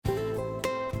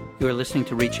You are listening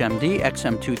to ReachMD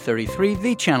XM233,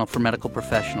 the channel for medical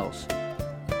professionals.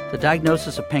 The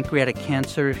diagnosis of pancreatic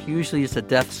cancer usually is a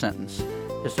death sentence.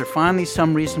 Is there finally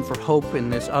some reason for hope in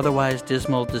this otherwise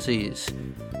dismal disease?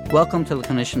 Welcome to the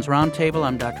Clinicians Roundtable.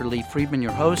 I'm Dr. Lee Friedman,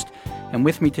 your host, and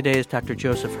with me today is Dr.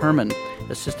 Joseph Herman,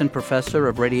 Assistant Professor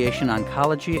of Radiation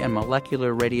Oncology and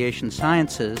Molecular Radiation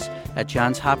Sciences at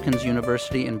Johns Hopkins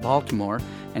University in Baltimore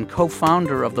and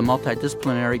co-founder of the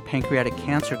Multidisciplinary Pancreatic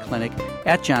Cancer Clinic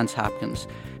at Johns Hopkins.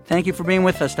 Thank you for being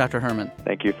with us, Dr. Herman.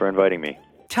 Thank you for inviting me.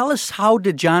 Tell us, how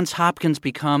did Johns Hopkins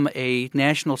become a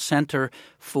national center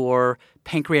for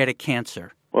pancreatic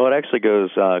cancer? Well, it actually goes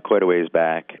quite a ways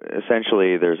back.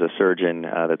 Essentially, there's a surgeon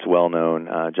that's well-known,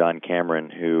 John Cameron,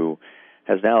 who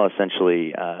has now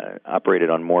essentially operated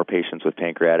on more patients with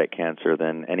pancreatic cancer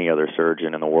than any other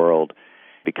surgeon in the world.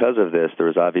 Because of this, there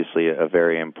was obviously a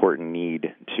very important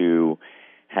need to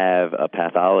have a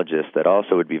pathologist that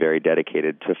also would be very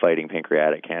dedicated to fighting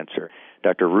pancreatic cancer.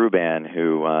 Dr. Ruban,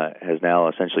 who has now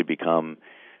essentially become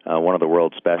one of the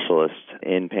world specialists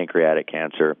in pancreatic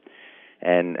cancer,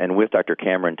 and with Dr.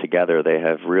 Cameron together, they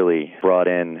have really brought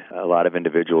in a lot of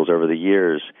individuals over the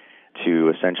years to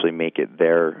essentially make it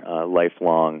their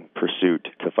lifelong pursuit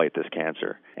to fight this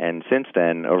cancer. And since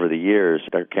then, over the years,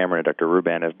 Dr. Cameron and Dr.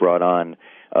 Ruban have brought on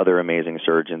other amazing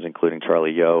surgeons, including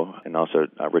Charlie Yeo and also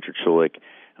Richard Schulich,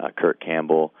 Kurt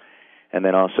Campbell, and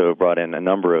then also brought in a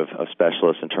number of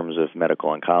specialists in terms of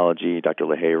medical oncology, Dr.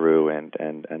 LaHeyru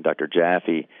and Dr.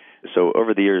 Jaffe. So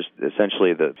over the years,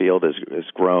 essentially the field has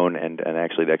grown, and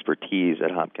actually the expertise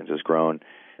at Hopkins has grown.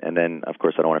 And then, of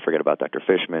course, I don't want to forget about Dr.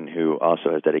 Fishman, who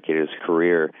also has dedicated his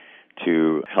career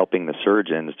to helping the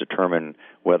surgeons determine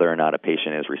whether or not a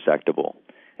patient is resectable.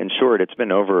 In short, it's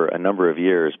been over a number of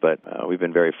years, but we've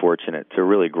been very fortunate to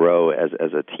really grow as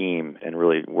a team and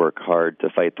really work hard to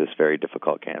fight this very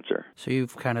difficult cancer. So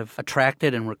you've kind of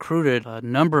attracted and recruited a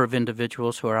number of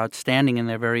individuals who are outstanding in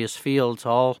their various fields,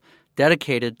 all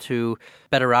dedicated to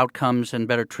better outcomes and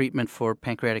better treatment for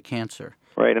pancreatic cancer.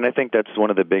 Right, and I think that's one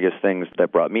of the biggest things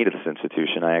that brought me to this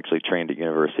institution. I actually trained at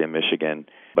University of Michigan,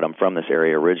 but I'm from this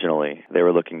area originally. They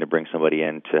were looking to bring somebody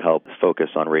in to help focus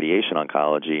on radiation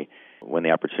oncology. When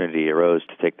the opportunity arose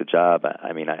to take the job,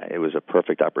 it was a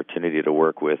perfect opportunity to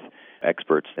work with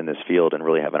experts in this field and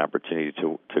really have an opportunity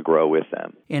to grow with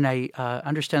them. And I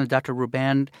understand that Dr.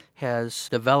 Ruban has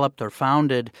developed or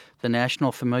founded the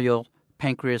National Familial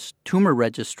Pancreas Tumor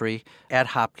Registry at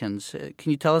Hopkins.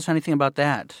 Can you tell us anything about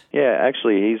that? Yeah,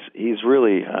 actually, he's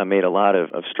really made a lot of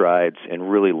strides in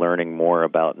really learning more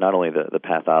about not only the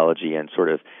pathology and sort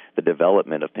of the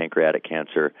development of pancreatic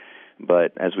cancer,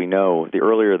 but as we know, the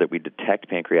earlier that we detect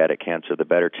pancreatic cancer, the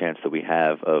better chance that we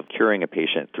have of curing a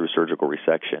patient through surgical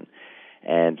resection.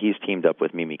 And he's teamed up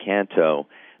with Mimi Canto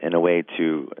in a way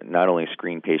to not only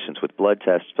screen patients with blood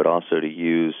tests, but also to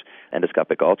use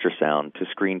endoscopic ultrasound to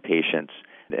screen patients.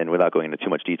 And without going into too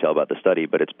much detail about the study,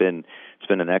 but it's been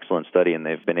an excellent study, and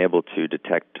they've been able to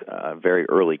detect very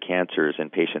early cancers in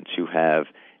patients who have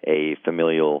a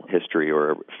familial history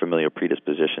or a familial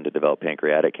predisposition to develop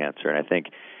pancreatic cancer. And I think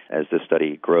as this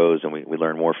study grows and we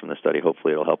learn more from the study,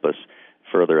 hopefully it'll help us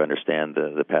further understand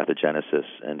the pathogenesis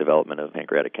and development of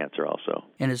pancreatic cancer also.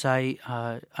 And as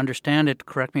I understand it,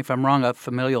 correct me if I'm wrong, a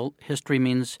familial history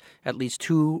means at least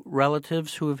two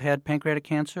relatives who have had pancreatic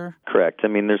cancer? Correct.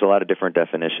 There's a lot of different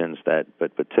definitions but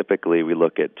typically we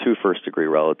look at two first-degree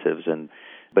relatives,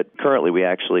 but currently we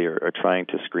actually are trying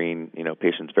to screen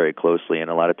patients very closely, and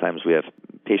a lot of times we have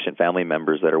patient family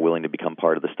members that are willing to become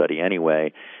part of the study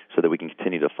anyway so that we can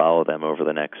continue to follow them over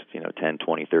the next 10,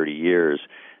 20, 30 years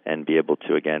and be able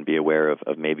to, again, be aware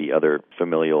of maybe other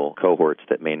familial cohorts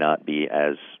that may not be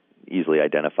as easily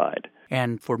identified.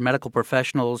 And for medical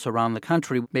professionals around the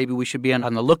country, maybe we should be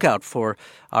on the lookout for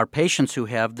our patients who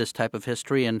have this type of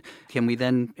history, and can we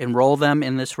then enroll them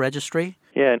in this registry?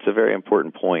 Yeah, it's a very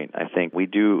important point. I think we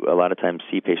do a lot of times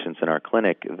see patients in our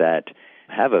clinic that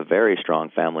have a very strong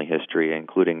family history,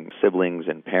 including siblings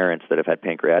and parents that have had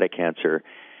pancreatic cancer,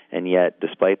 and yet,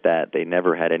 despite that, they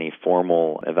never had any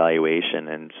formal evaluation.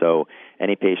 And so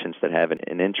any patients that have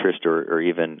an interest or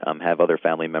even have other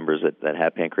family members that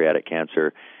have pancreatic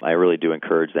cancer, I really do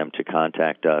encourage them to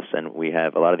contact us. And we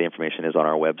have a lot of the information is on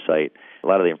our website. A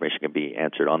lot of the information can be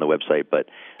answered on the website, but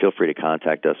feel free to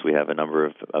contact us. We have a number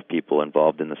of people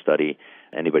involved in the study.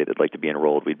 Anybody that'd like to be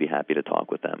enrolled, we'd be happy to talk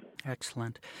with them.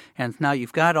 Excellent. And now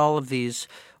you've got all of these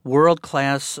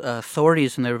world-class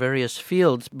authorities in their various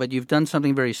fields, but you've done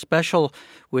something very special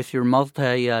with your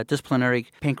multidisciplinary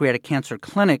pancreatic cancer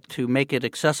clinic to make it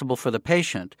accessible for the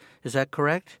patient. Is that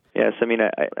correct? Yes.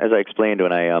 As I explained,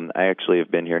 when I actually have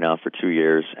been here now for 2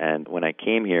 years, and when I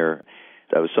came here,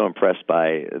 I was so impressed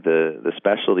by the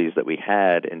specialties that we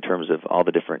had in terms of all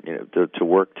the different, to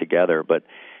work together. But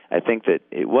I think that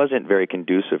it wasn't very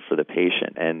conducive for the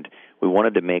patient, and we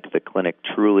wanted to make the clinic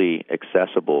truly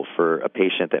accessible for a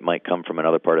patient that might come from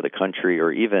another part of the country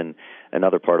or even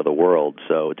another part of the world,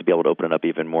 so to be able to open it up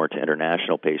even more to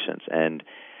international patients. And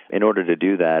in order to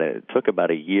do that, it took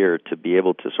about a year to be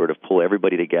able to sort of pull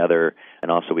everybody together, and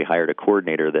also we hired a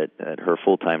coordinator that at her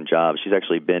full-time job. She's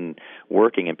actually been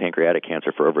working in pancreatic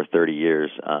cancer for over 30 years,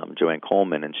 Joanne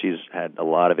Coleman, and she's had a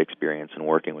lot of experience in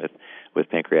working with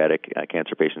pancreatic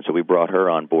cancer patients. So we brought her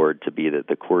on board to be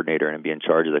the coordinator and be in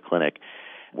charge of the clinic.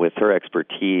 With her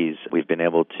expertise, we've been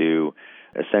able to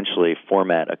essentially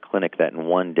format a clinic that in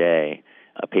one day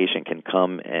a patient can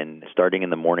come, and starting in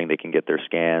the morning they can get their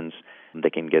scans, they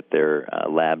can get their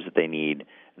labs that they need,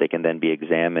 they can then be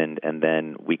examined, and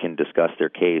then we can discuss their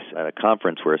case at a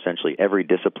conference where essentially every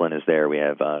discipline is there. We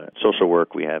have social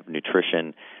work, we have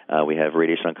nutrition, we have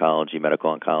radiation oncology,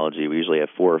 medical oncology. We usually have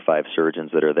 4 or 5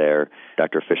 surgeons that are there.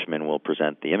 Dr. Fishman will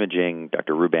present the imaging,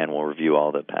 Dr. Ruban will review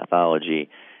all the pathology,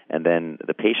 and then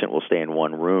the patient will stay in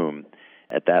one room.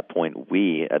 At that point,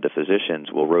 we, the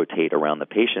physicians, will rotate around the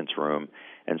patient's room,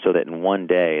 and so that in one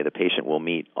day, the patient will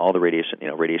meet all the radiation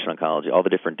oncology, all the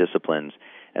different disciplines,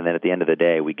 and then at the end of the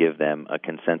day, we give them a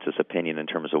consensus opinion in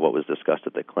terms of what was discussed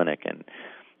at the clinic. And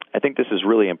I think this is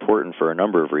really important for a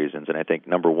number of reasons, and I think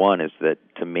number one is that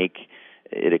to make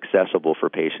it accessible for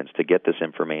patients to get this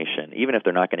information, even if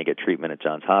they're not going to get treatment at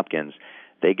Johns Hopkins,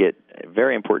 they get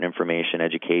very important information,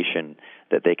 education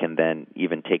that they can then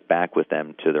even take back with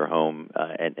them to their home.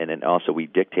 And then also we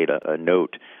dictate a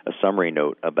summary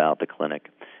note about the clinic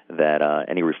that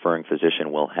any referring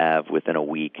physician will have within a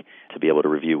week to be able to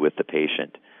review with the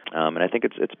patient. And I think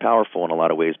it's powerful in a lot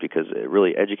of ways because it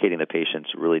really educating the patients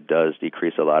really does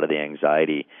decrease a lot of the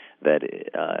anxiety that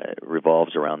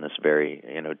revolves around this very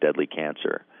deadly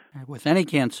cancer. With any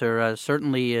cancer,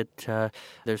 certainly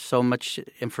there's so much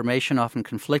information, often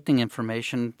conflicting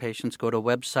information. Patients go to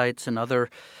websites and other,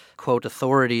 quote,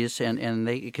 authorities, and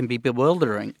it can be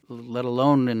bewildering, let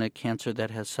alone in a cancer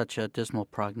that has such a dismal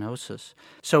prognosis.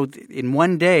 So in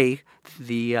one day,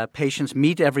 the patients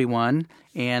meet everyone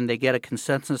and they get a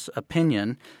consensus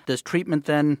opinion. Does treatment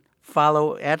then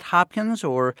follow at Hopkins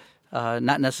or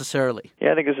not necessarily?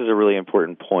 Yeah, I think this is a really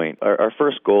important point. Our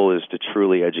first goal is to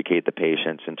truly educate the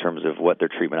patients in terms of what their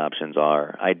treatment options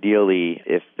are. Ideally,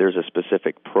 if there's a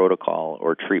specific protocol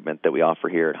or treatment that we offer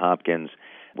here at Hopkins,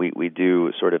 we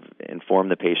do sort of inform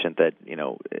the patient that,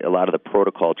 a lot of the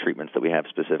protocol treatments that we have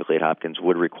specifically at Hopkins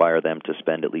would require them to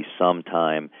spend at least some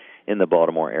time in the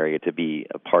Baltimore area to be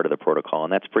a part of the protocol.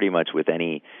 And that's pretty much with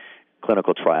any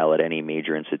clinical trial at any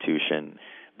major institution.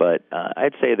 But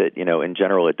I'd say that, in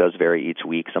general, it does vary each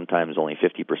week. Sometimes only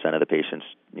 50% of the patients,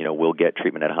 will get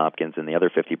treatment at Hopkins, and the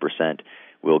other 50%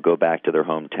 will go back to their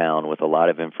hometown with a lot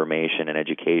of information and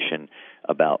education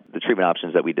about the treatment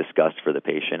options that we discussed for the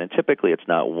patient. And typically it's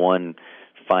not one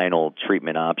final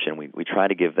treatment option. We try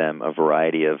to give them a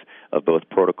variety of both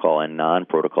protocol and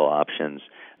non-protocol options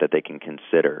that they can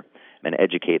consider and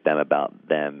educate them about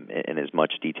them in as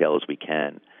much detail as we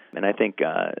can. And I think,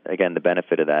 again, the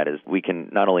benefit of that is we can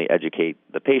not only educate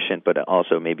the patient, but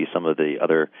also maybe some of the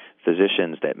other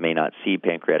physicians that may not see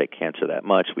pancreatic cancer that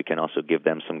much. We can also give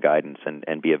them some guidance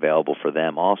and be available for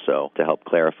them also to help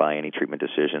clarify any treatment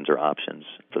decisions or options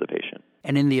for the patient.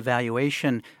 And in the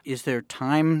evaluation, is there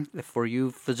time for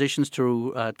you physicians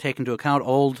to take into account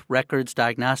old records,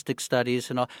 diagnostic studies,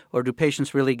 and all, or do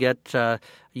patients really get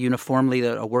uniformly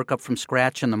a workup from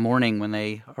scratch in the morning when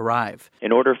they arrive?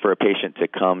 In order for a patient to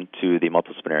come to the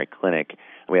multidisciplinary clinic,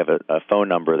 we have a phone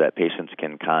number that patients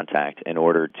can contact in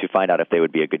order to find out if they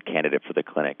would be a good candidate for the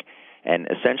clinic. And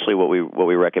essentially what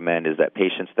we recommend is that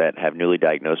patients that have newly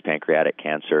diagnosed pancreatic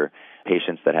cancer,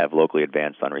 patients that have locally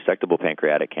advanced unresectable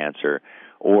pancreatic cancer,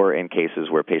 or in cases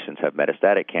where patients have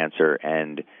metastatic cancer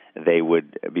and they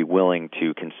would be willing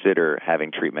to consider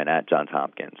having treatment at Johns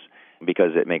Hopkins.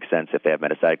 Because it makes sense if they have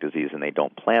metastatic disease and they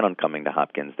don't plan on coming to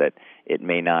Hopkins that it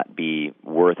may not be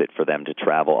worth it for them to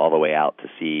travel all the way out to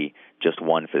see just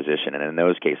one physician. And in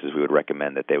those cases, we would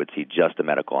recommend that they would see just a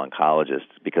medical oncologist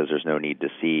because there's no need to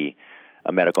see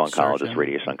a medical oncologist,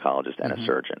 radiation oncologist, and a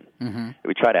surgeon. Mm-hmm.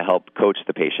 We try to help coach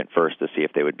the patient first to see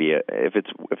if they would be if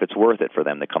it's worth it for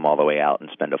them to come all the way out and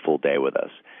spend a full day with us.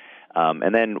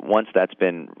 And then once that's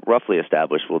been roughly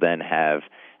established, we'll then have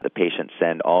the patient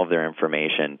send all of their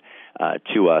information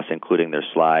to us, including their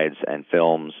slides and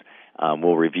films.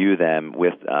 We'll review them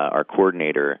with our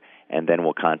coordinator, and then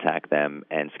we'll contact them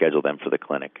and schedule them for the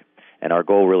clinic. And our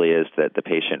goal really is that the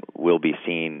patient will be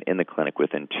seen in the clinic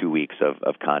within 2 weeks of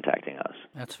contacting us.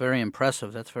 That's very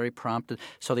impressive. That's very prompt.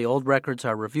 So the old records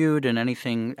are reviewed, and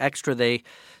anything extra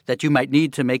that you might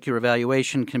need to make your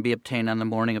evaluation can be obtained on the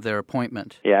morning of their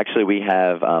appointment. Yeah, actually we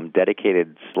have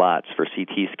dedicated slots for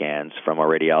CT scans from our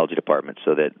radiology department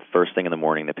so that first thing in the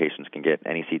morning the patients can get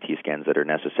any CT scans that are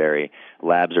necessary.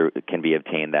 Labs can be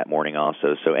obtained that morning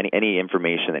also. So any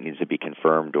information that needs to be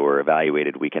confirmed or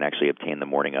evaluated, we can actually obtain the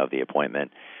morning of the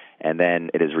appointment. And then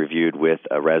it is reviewed with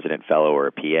a resident fellow or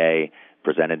a PA,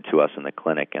 presented to us in the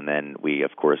clinic, and then we,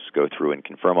 of course, go through and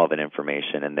confirm all that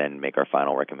information and then make our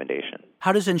final recommendation.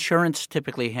 How does insurance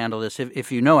typically handle this?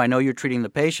 If you know, I know you're treating the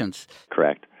patients.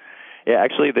 Correct. Yeah,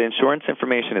 actually, the insurance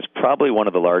information is probably one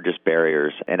of the largest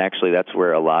barriers, and actually that's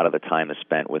where a lot of the time is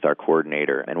spent with our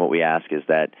coordinator. And what we ask is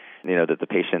that, that the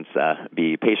patients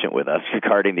be patient with us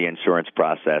regarding the insurance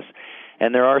process.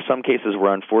 And there are some cases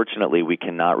where, unfortunately, we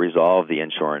cannot resolve the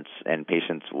insurance, and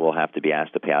patients will have to be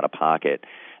asked to pay out of pocket.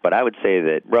 But I would say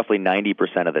that roughly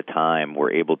 90% of the time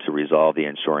we're able to resolve the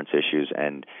insurance issues,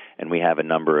 and we have a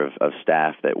number of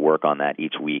staff that work on that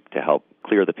each week to help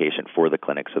clear the patient for the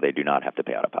clinic so they do not have to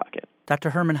pay out of pocket. Dr.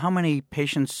 Herman, how many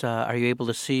patients are you able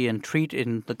to see and treat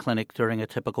in the clinic during a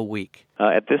typical week?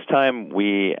 At this time,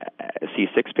 we see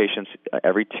 6 patients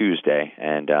every Tuesday,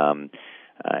 and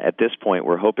at this point,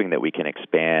 we're hoping that we can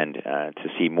expand to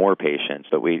see more patients,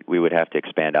 but we would have to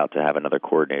expand out to have another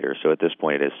coordinator. So at this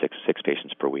point, it is six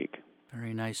patients per week.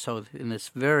 Very nice. So in this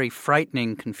very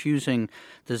frightening, confusing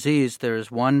disease, there's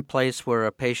one place where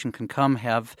a patient can come,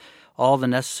 have all the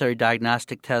necessary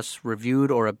diagnostic tests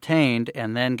reviewed or obtained,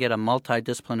 and then get a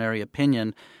multidisciplinary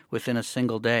opinion within a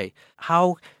single day.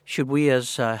 How should we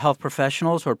as health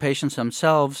professionals or patients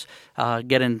themselves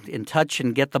get in touch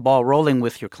and get the ball rolling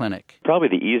with your clinic? Probably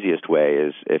the easiest way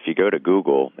is if you go to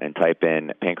Google and type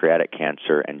in pancreatic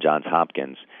cancer and Johns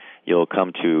Hopkins, you'll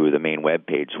come to the main web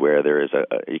page where there is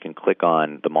you can click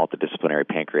on the Multidisciplinary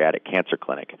Pancreatic Cancer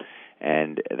Clinic.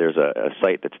 And there's a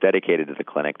site that's dedicated to the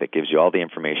clinic that gives you all the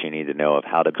information you need to know of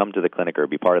how to come to the clinic or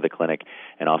be part of the clinic,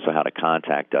 and also how to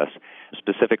contact us.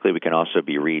 Specifically, we can also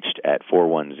be reached at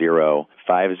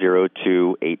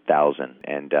 410-502-8000.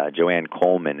 And Joanne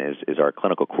Coleman is our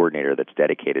clinical coordinator that's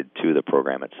dedicated to the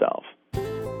program itself.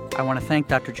 I want to thank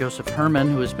Dr. Joseph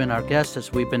Herman, who has been our guest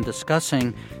as we've been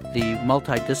discussing the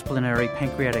Multidisciplinary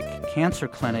Pancreatic Cancer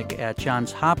Clinic at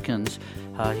Johns Hopkins.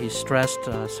 He stressed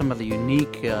some of the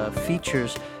unique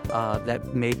features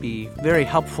that may be very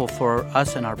helpful for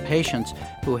us and our patients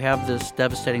who have this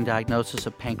devastating diagnosis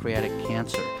of pancreatic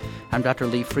cancer. I'm Dr.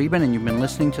 Lee Friedman, and you've been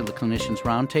listening to the Clinicians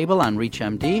Roundtable on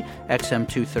ReachMD,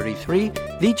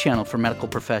 XM233, the channel for medical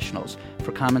professionals.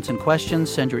 For comments and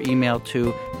questions, send your email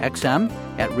to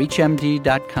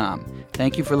xm@reachmd.com.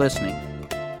 Thank you for listening.